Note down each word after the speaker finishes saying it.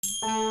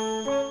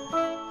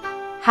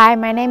Hi,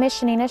 my name is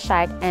Shanina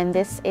Shaik and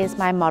this is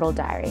my model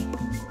diary.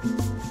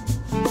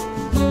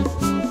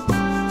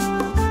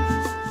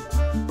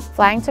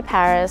 Flying to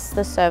Paris,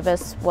 the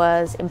service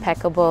was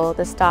impeccable.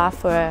 The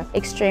staff were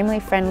extremely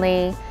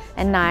friendly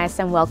and nice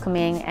and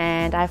welcoming,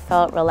 and I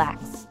felt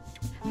relaxed.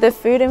 The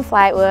food in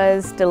flight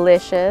was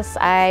delicious.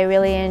 I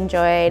really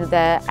enjoyed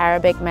the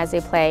Arabic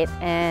meze plate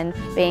and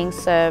being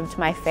served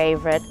my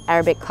favorite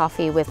Arabic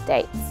coffee with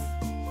dates.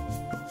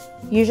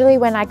 Usually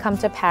when I come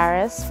to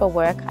Paris for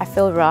work, I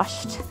feel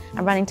rushed.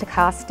 I'm running to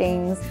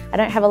castings. I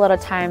don't have a lot of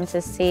time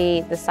to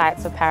see the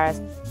sights of Paris.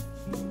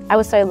 I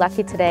was so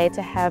lucky today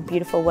to have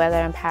beautiful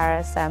weather in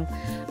Paris.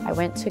 I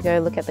went to go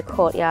look at the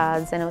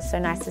courtyards, and it was so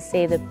nice to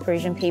see the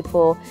Parisian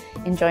people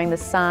enjoying the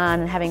sun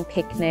and having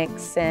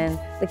picnics and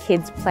the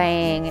kids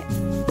playing.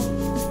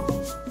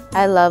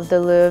 I love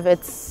the Louvre.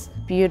 It's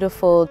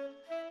beautiful.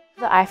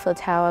 The Eiffel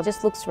Tower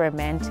just looks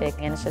romantic,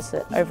 and it's just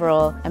an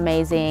overall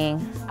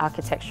amazing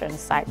architecture and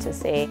sight to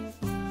see.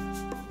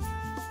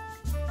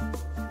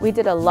 We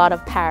did a lot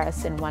of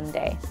Paris in one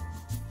day.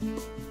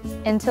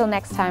 Until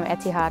next time,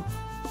 Etihad.